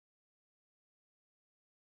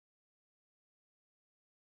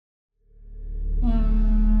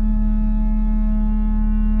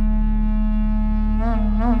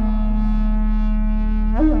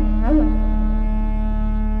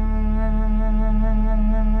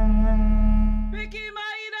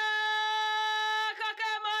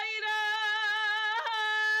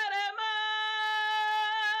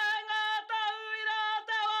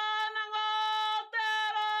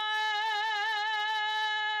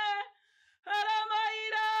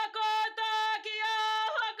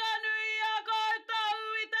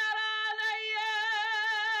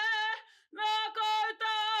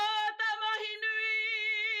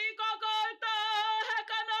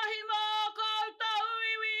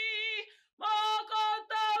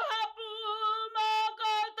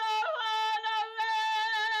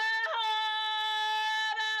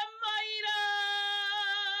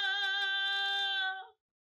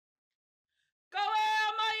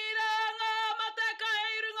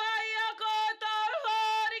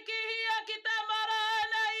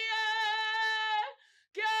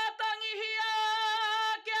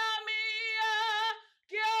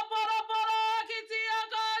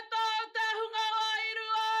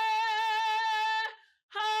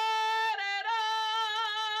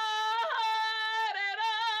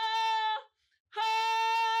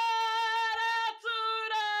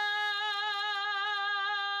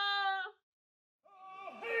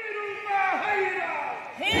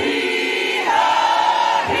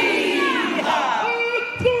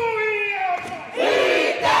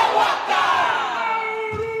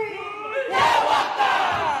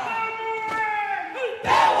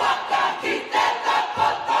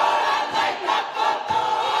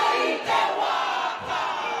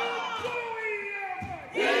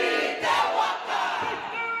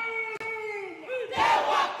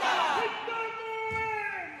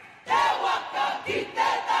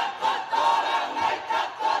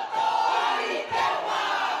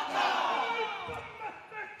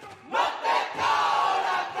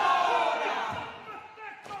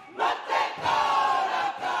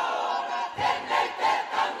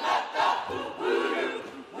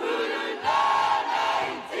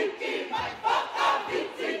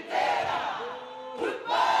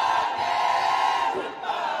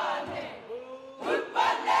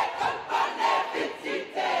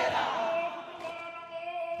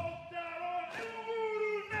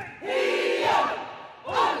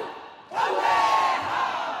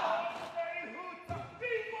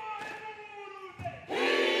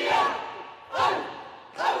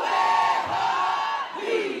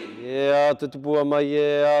te tupua mai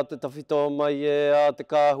e, a te tawhito mai e, a te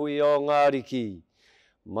kāhui o ngā riki.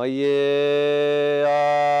 Mai e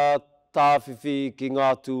a tāwhiwhi ki ngā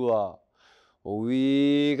tua. O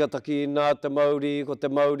i kataki nā te Māori, ko te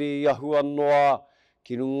Māori ahua noa,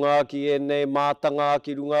 ki runga ki e nei mātanga,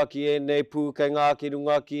 ki runga ki e nei pūkenga, ki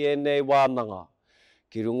runga ki e nei wānanga.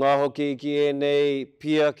 Ki runga hoki ki e nei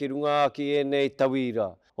pia, ki runga ki e nei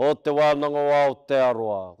tauira. O te wānanga o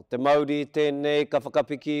Aotearoa. Ko te Māori tēnei, ka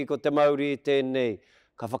whakapiki, ko te Māori tēnei.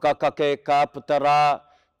 Ka whakakake, ka putara,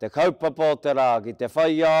 te kaupapa o te rā, ki te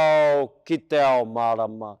whaiao, ki te ao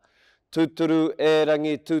mārama. Tūturu e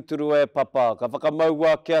rangi, tūturu e papa. Ka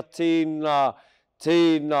whakamaua kia tīna,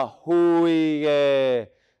 tīna hui e,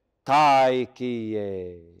 tāiki e.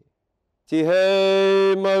 Ti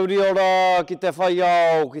hei Māori ora ki te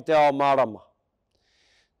whaiao, ki te ao mārama.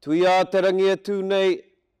 Tuia te rangi e tūnei,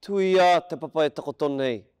 tuia te papa e takoto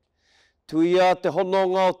nei. Tuia te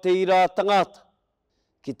hononga o te ira tangata.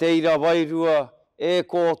 Ki te ira wairua e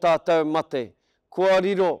ko tātou mate. Kua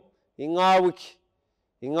riro i ngā wiki,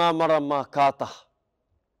 i ngā marama kātaha.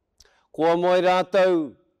 Kua moe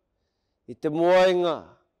rātou i te moenga,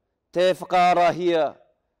 te whakaarahia,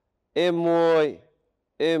 e moe,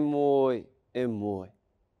 e moe, e moe.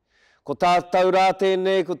 Ko tātou rā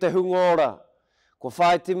tēnei, ko te hungora. Ko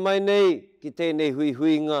whaiti mai nei ki tēnei hui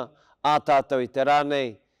huinga a tātou i te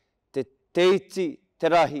rānei. Te teiti,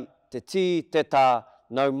 te rahi, te tī, te tā,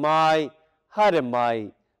 nau mai, haere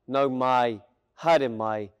mai, nau mai, haere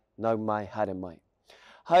mai, nau mai, haere mai.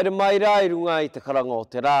 Haere mai rā i runga i te karanga o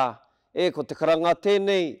te rā. E ko te karanga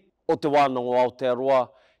tēnei o te wānanga o Aotearoa.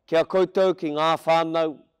 Kia koutou ki ngā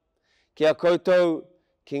whānau, kia koutou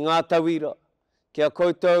ki ngā tauira, kia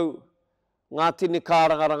koutou ngā tini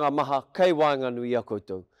kārangaranga maha kei wainganu i a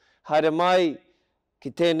koutou. Haere mai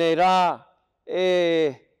ki tēnei rā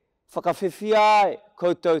e whakawhiwhi ai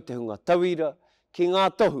koutou te hunga tauira ki ngā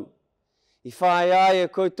tohu. I whae ai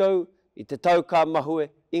e koutou i te tau ka mahue,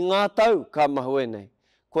 i ngā tau ka mahue nei.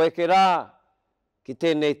 Ko eke rā ki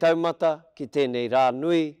tēnei taumata, ki tēnei rā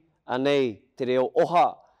nui, anei te reo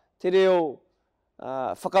oha, te reo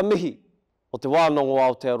whakamihi o te wānanga o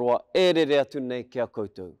Aotearoa e rere atu nei ki a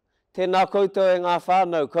koutou. Tēnā koutou e ngā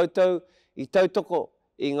whānau, koutou i tautoko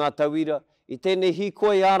i ngā tauira, i tēnei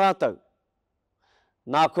hikoi ā rātou.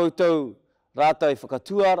 Nā koutou rātou i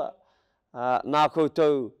whakatuara, nā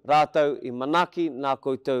koutou rātou i Manaaki, nā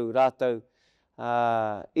koutou rātou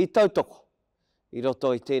i tautoko. I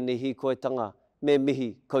roto i tēnei hikoetanga me mihi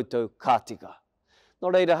koutou kātika. Nō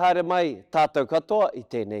reira haere mai tātou katoa i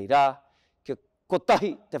tēnei rā, kia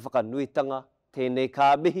kotahi te whakanuitanga, tēnei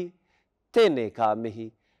kā mihi, tēnei kā mihi,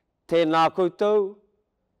 tēnā koutou,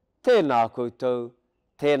 tēnā koutou,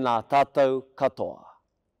 tēnā tātou katoa.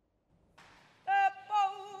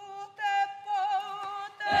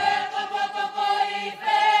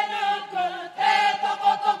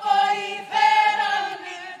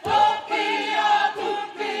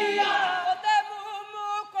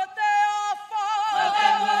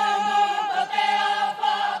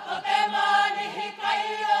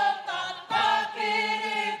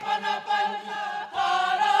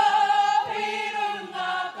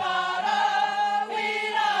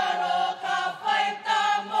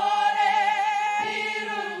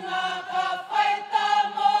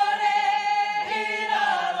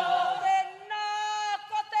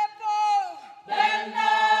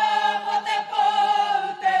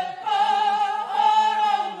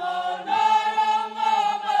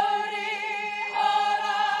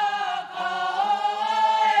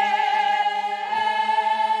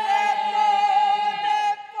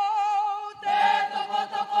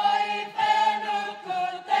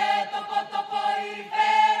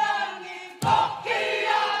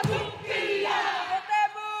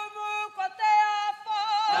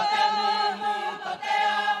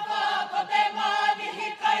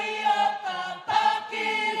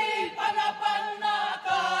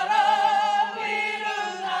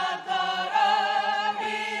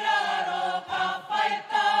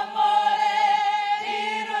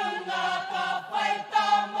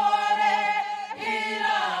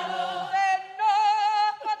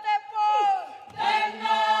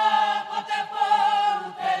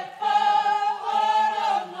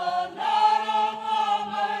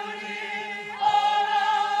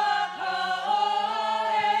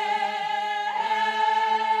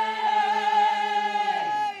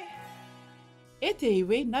 Te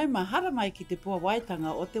iwi, nau mahara mai ki te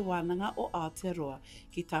Puāwaitanga o te wānanga o Aotearoa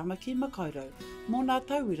ki Tāmaki Makaurau, mō nā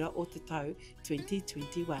tauira o te tau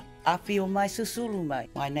 2021. Api o mai susulu mai.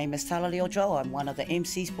 My name is Talaleo Joe. I'm one of the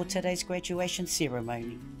MCs for today's graduation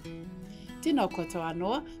ceremony. Tēnā koutou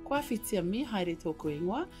anoa, kua whitia mi haere tōku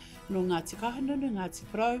ingoa, no Ngāti Kahungunu, Ngāti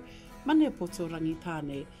Porou, mane poto rangi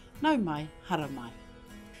tāne, nau mai, hara mai.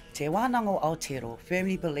 Te wānanga o Aotearoa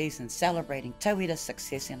firmly believes in celebrating tauira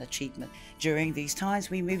success and achievement. During these times,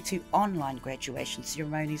 we move to online graduation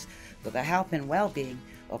ceremonies with the help and well-being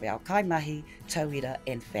of our kaimahi, tauira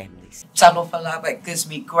and families. Talofa lava, it gives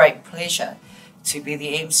me great pleasure to be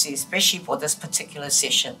the MC, especially for this particular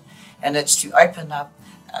session, and it's to open up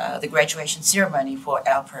the graduation ceremony for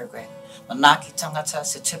our program, Manaaki Tāngata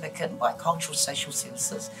Certificate in Bicultural Social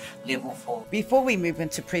Services, Level 4. Before we move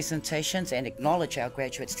into presentations and acknowledge our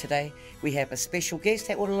graduates today, we have a special guest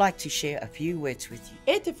that would like to share a few words with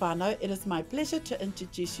you. E te whānau, it is my pleasure to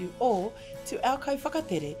introduce you all to our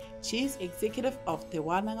kaiwhakatere, Chief Executive of Te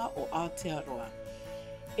Wānanga o Aotearoa.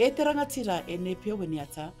 E te rangatira e ne pio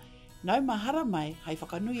winiata, nau mahara mai hei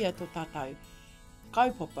whakanui ato tātou,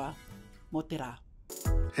 kaupapa mo te rā.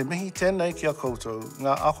 He mihi tēnei ki a koutou,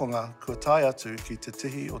 ngā akonga kua tai atu ki te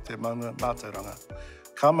tihi o te maunga mātauranga.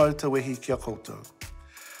 Ka mau te wehi ki a koutou.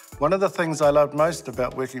 One of the things I loved most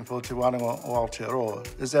about working for Te Wānanga o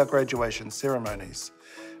Aotearoa is our graduation ceremonies,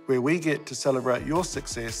 where we get to celebrate your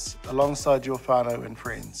success alongside your whānau and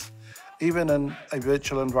friends, even in a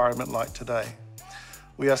virtual environment like today.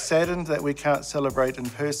 We are saddened that we can't celebrate in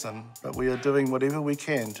person, but we are doing whatever we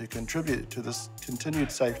can to contribute to this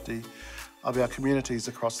continued safety of our communities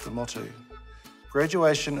across the motu.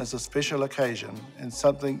 Graduation is a special occasion and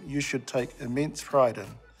something you should take immense pride in.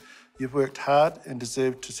 You've worked hard and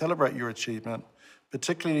deserve to celebrate your achievement,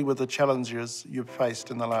 particularly with the challenges you've faced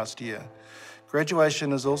in the last year.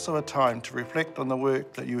 Graduation is also a time to reflect on the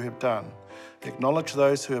work that you have done, acknowledge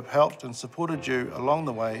those who have helped and supported you along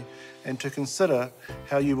the way, and to consider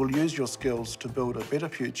how you will use your skills to build a better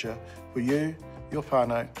future for you, your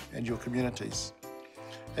whānau, and your communities.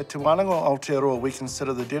 At Te Wānanga o Aotearoa, we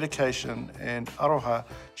consider the dedication and aroha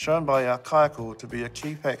shown by our kaiako to be a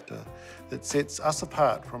key factor that sets us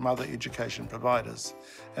apart from other education providers,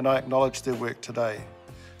 and I acknowledge their work today.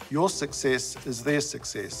 Your success is their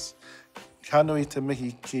success. Ka nui te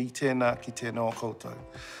mihi ki tēnā ki tēnā koutou.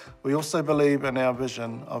 We also believe in our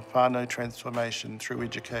vision of whānau transformation through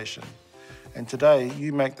education, and today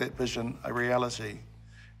you make that vision a reality.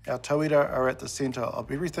 Our tauira are at the centre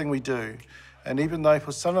of everything we do, and even though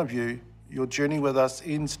for some of you, your journey with us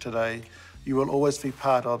ends today, you will always be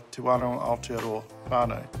part of Te Wānanga o Aotearoa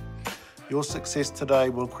whānau. Your success today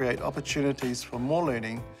will create opportunities for more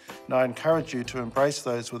learning, and I encourage you to embrace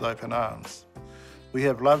those with open arms. We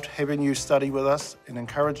have loved having you study with us and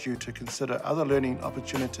encourage you to consider other learning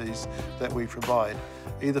opportunities that we provide,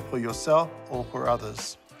 either for yourself or for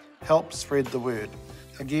others. Help spread the word.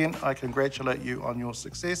 Again, I congratulate you on your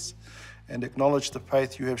success and acknowledge the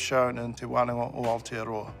faith you have shown in Te Wānanga o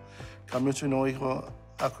Aotearoa. Ka mutu no iho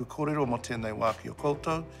aku kōrero mo tēnei wā ki o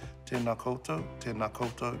koutou, tēnā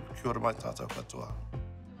koutou, ki ora mai tātou katoa.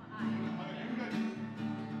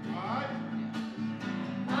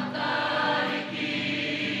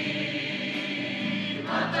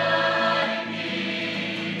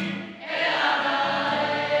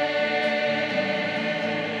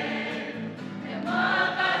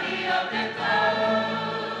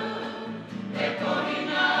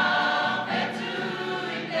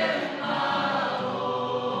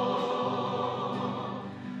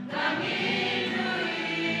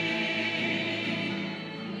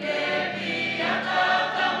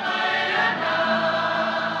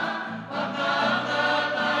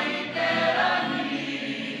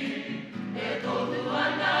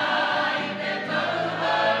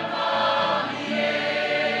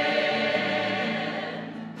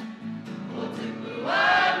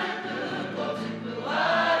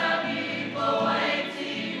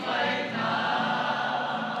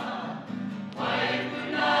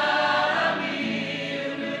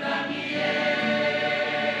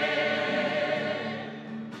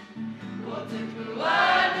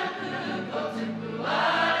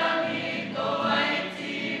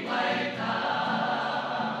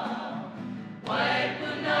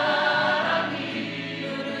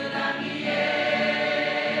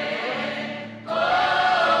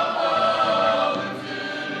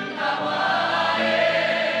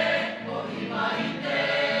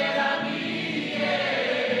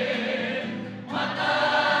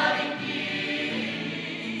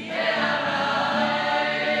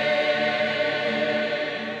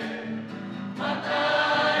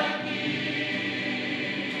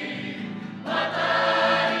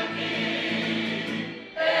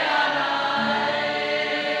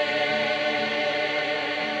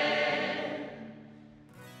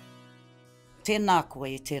 Tēnā koe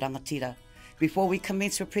e te rangatira. Before we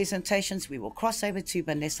commence with presentations, we will cross over to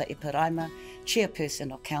Vanessa Iparaima,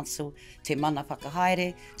 Chairperson of Council, Te Mana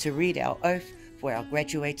Whakahaere, to read our oath for our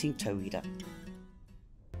graduating tauira.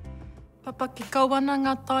 Papa ki kawana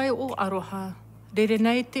ngā tai o aroha, rere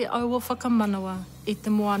nei te au o whakamanawa i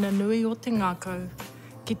te moana nui o te ngākau,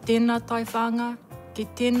 ki tēnā tai whanga, ki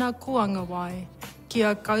tēnā koanga wai, ki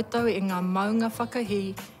a koutou e ngā maunga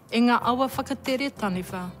whakahi, e ngā awa whakatere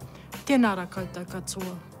taniwha, tēnā ra koutou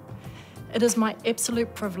katoa. It is my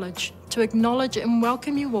absolute privilege to acknowledge and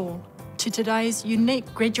welcome you all to today's unique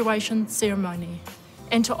graduation ceremony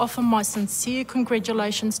and to offer my sincere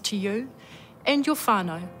congratulations to you and your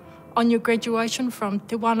whānau on your graduation from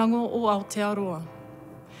Te Wānanga o Aotearoa.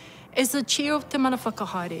 As the chair of Te Mana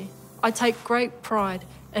Whakahaere, I take great pride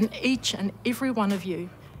in each and every one of you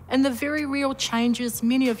and the very real changes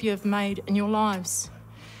many of you have made in your lives.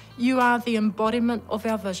 You are the embodiment of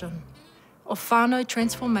our vision of whānau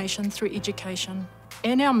transformation through education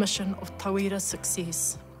and our mission of tauira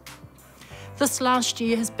success. This last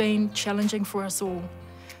year has been challenging for us all,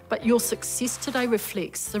 but your success today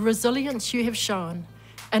reflects the resilience you have shown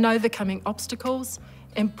in overcoming obstacles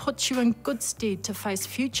and puts you in good stead to face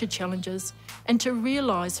future challenges and to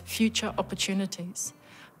realise future opportunities.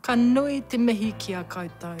 Ka nui te mihi ki a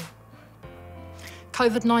koutou.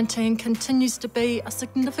 COVID-19 continues to be a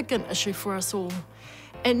significant issue for us all,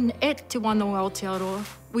 and at Te Wānanga Aotearoa,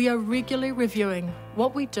 we are regularly reviewing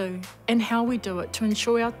what we do and how we do it to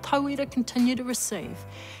ensure our tauira continue to receive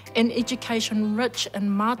an education rich in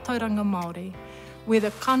mātauranga Māori,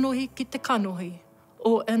 whether kanohi ki te kanohi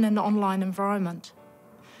or in an online environment.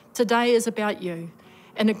 Today is about you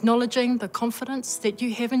and acknowledging the confidence that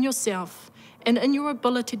you have in yourself and in your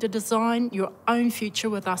ability to design your own future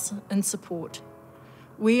with us in support.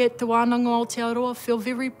 We at Te Wānanga Aotearoa feel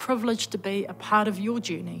very privileged to be a part of your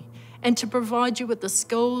journey and to provide you with the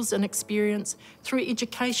skills and experience through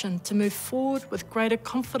education to move forward with greater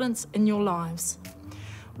confidence in your lives.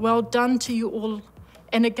 Well done to you all,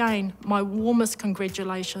 and again, my warmest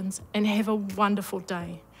congratulations and have a wonderful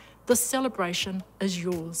day. This celebration is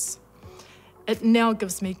yours. It now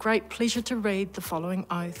gives me great pleasure to read the following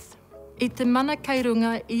oath. I te mana kei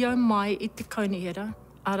runga i au mai i te kaunihera,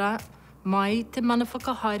 ara, mai i te mana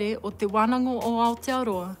whakahaere o te Wānanga o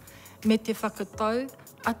Aotearoa, me te whakatau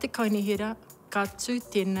a te kaunihera, ka tū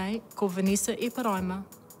tēnei ko Vanessa Iparaima,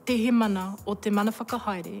 te he mana o te mana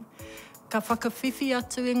whakahaere, ka whakawhiwhi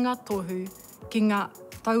atu i ngā tohu, ki ngā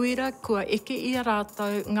tauira kua eke i a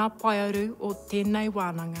rātou ngā paiauru o tēnei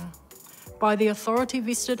wānanga. By the authority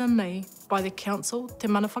vested in me by the Council Te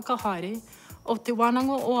Mana Whakahaere of Te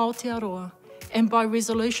Wānanga o Aotearoa, and by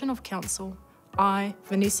resolution of Council, I,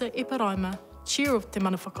 Vanessa Iparaima, Chair of Te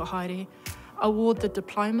Mana Whakahaere, award the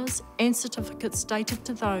diplomas and certificates stated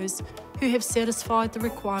to those who have satisfied the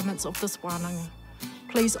requirements of this wānanga.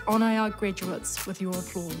 Please honour our graduates with your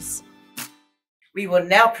applause. We will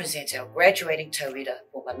now present our graduating tauira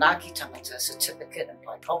for Manaaki Tāngata Certificate in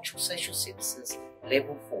Bicultural Social Services,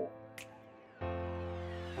 Level 4.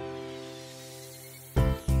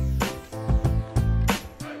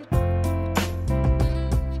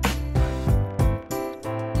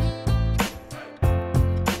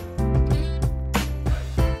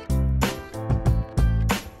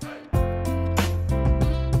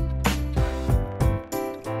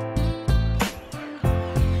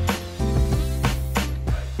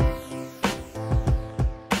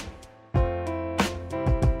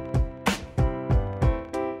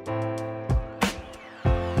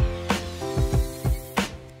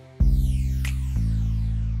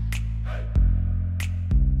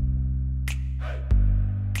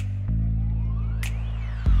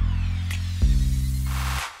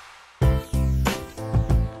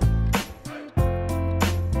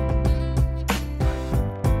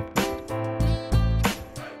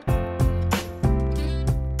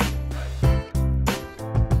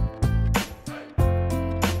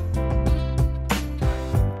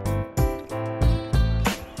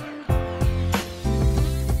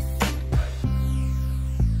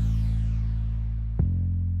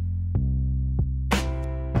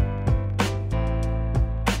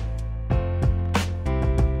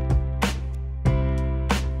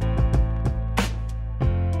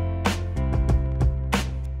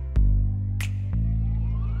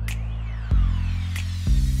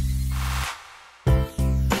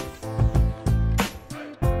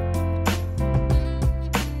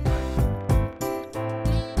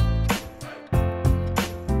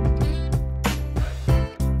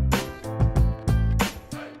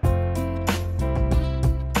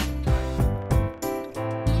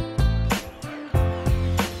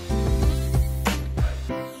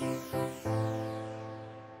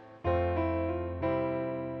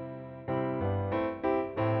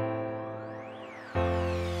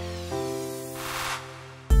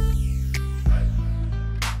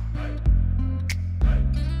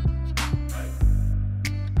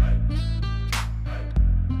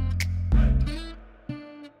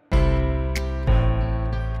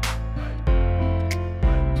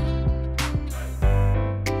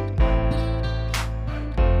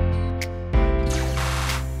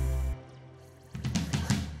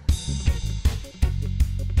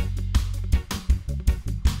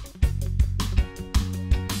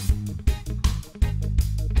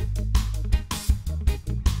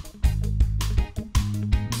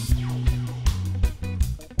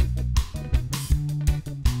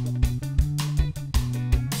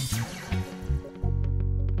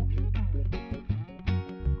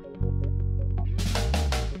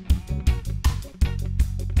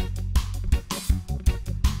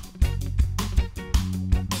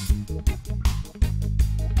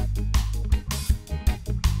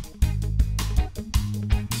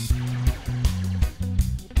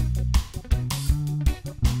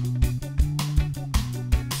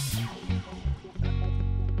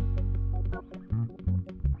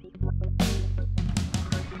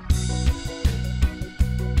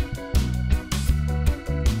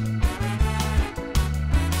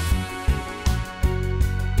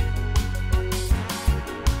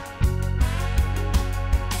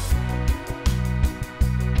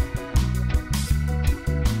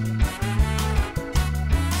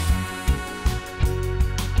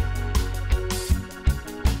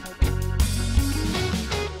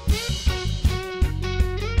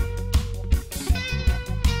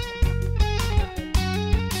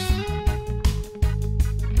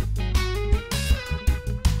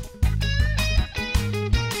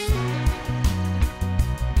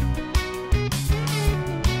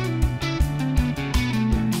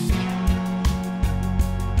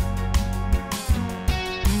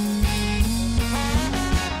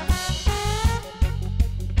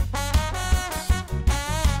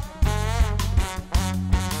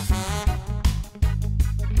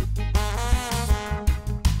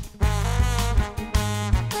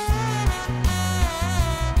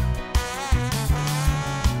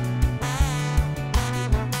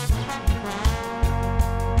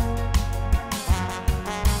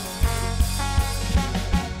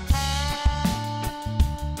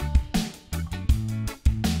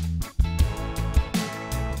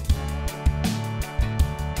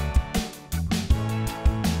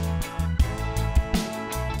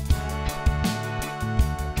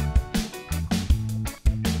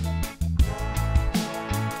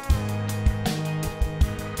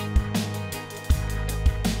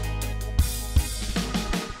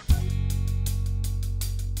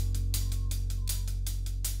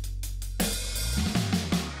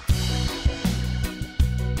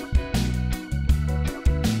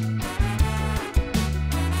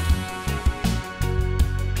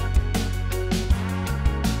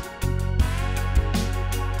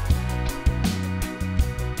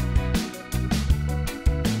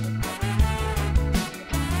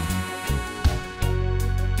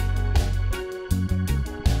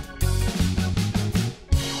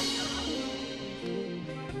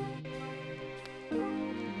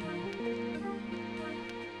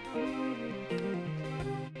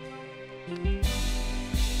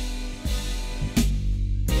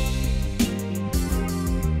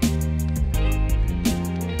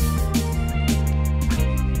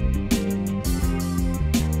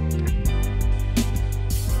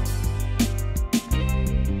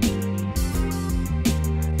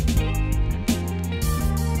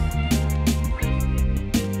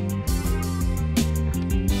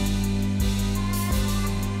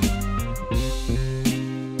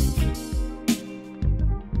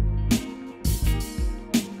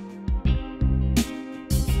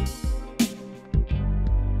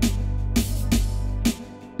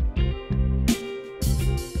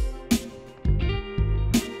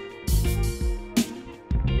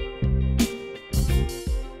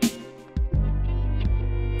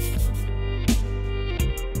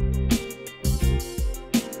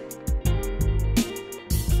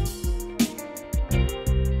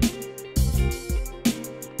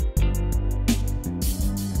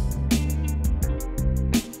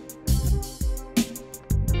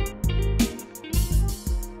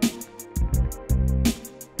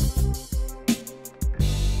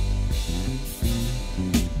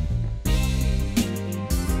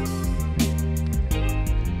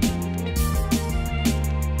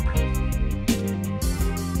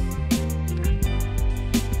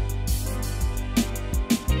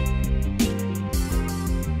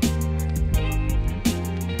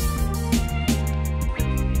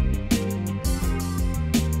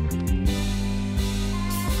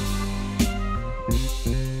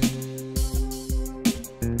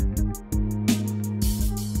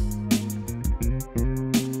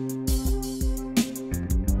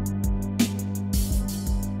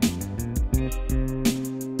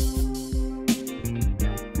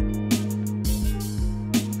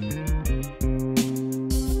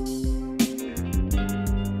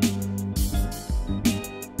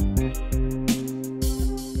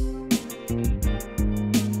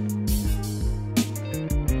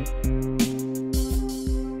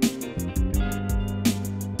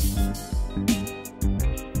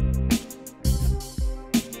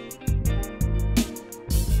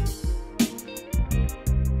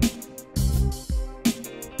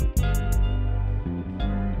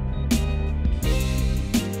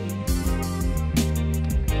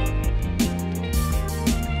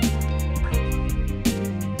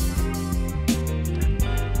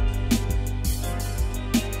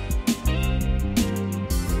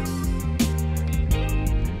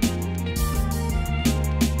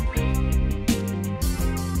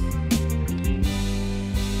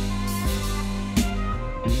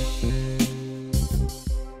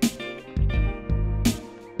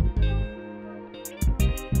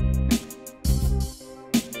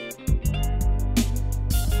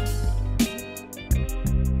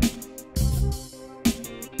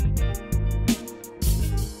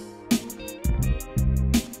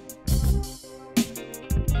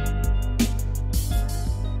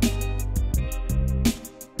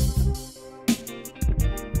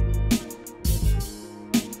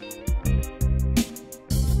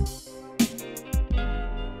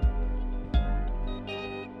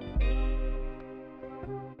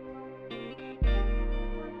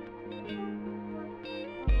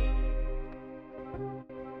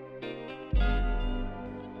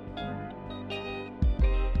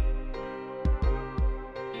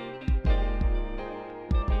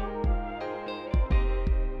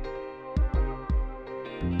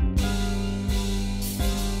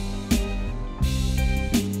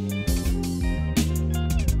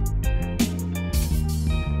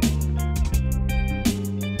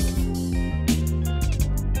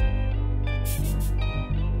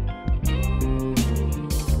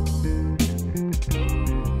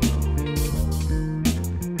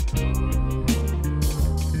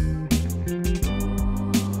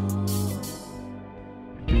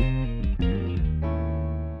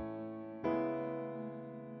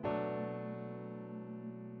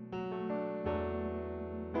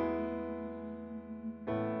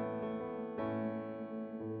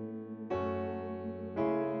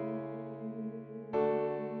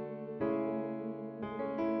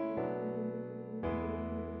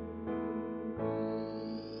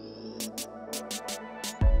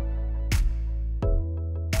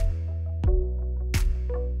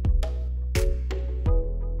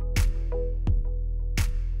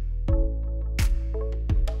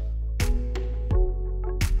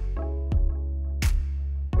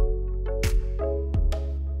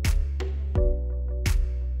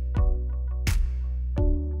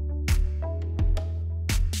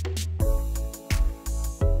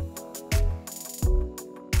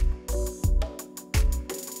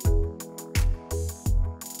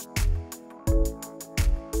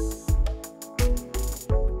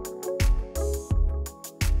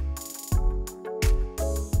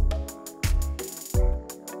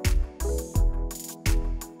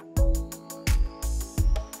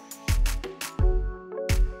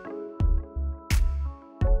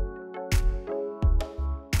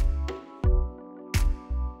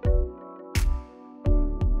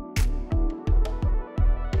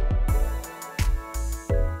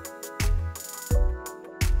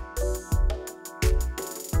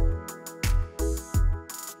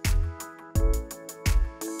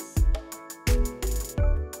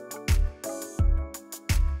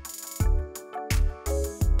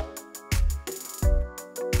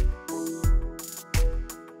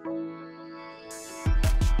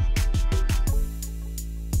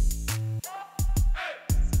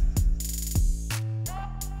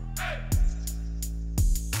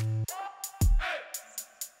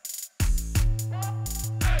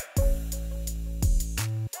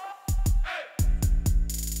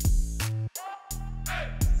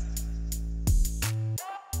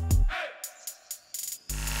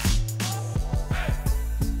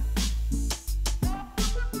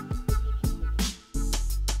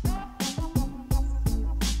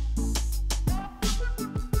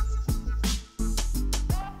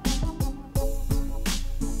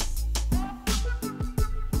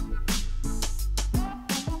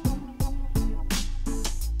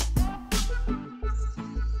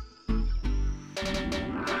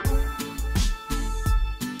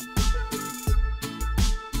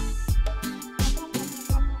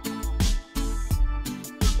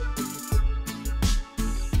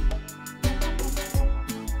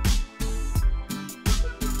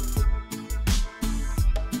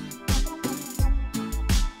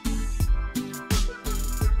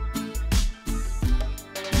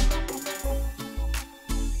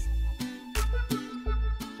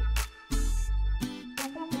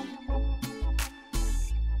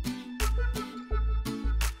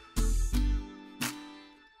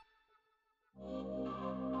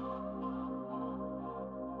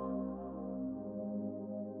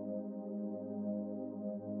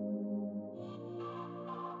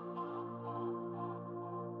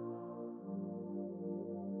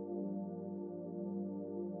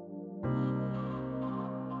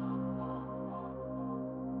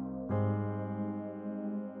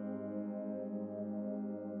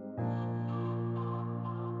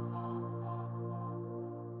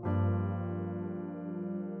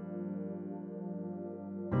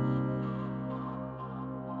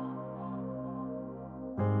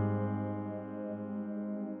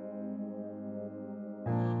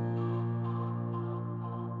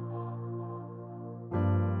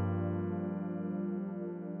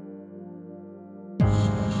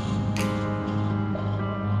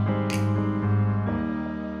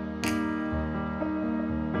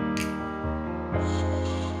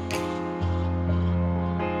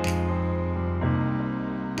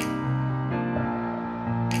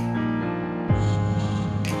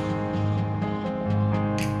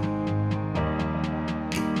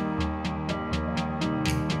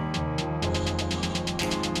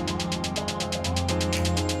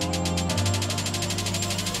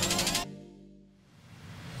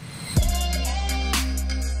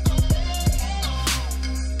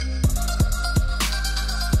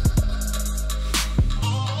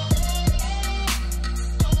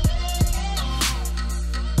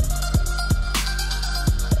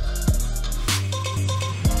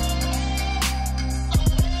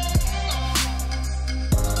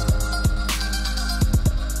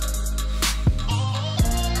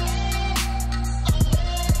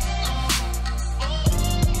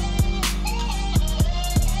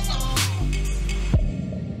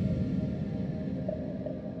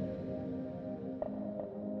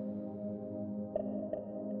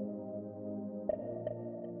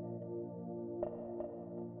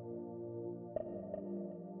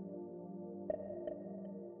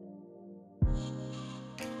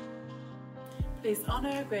 Please honour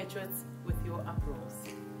our graduates with your applause.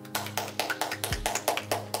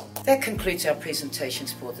 That concludes our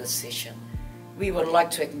presentations for this session. We would like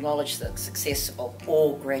to acknowledge the success of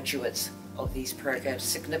all graduates of these programs,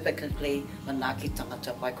 significantly Manaaki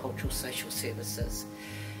Tāngata Bicultural Social Services.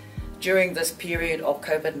 During this period of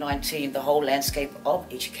COVID-19, the whole landscape of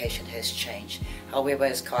education has changed. However,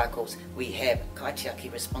 as kaiakos, we have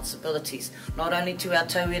kaitiaki responsibilities, not only to our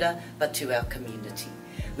tauira, but to our community.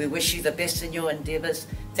 We wish you the best in your endeavours.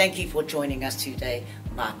 Thank you for joining us today.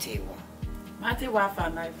 Mā te wā. Mā te wā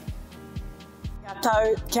whānau.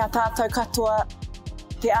 Kia tātou katoa,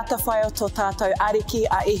 te atawhai o tō tātou ariki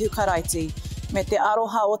a ihu karaiti, me te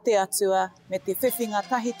aroha o te atua, me te whiwhinga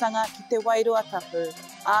tahitanga ki te wairua tapu,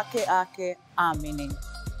 ake, āmeni.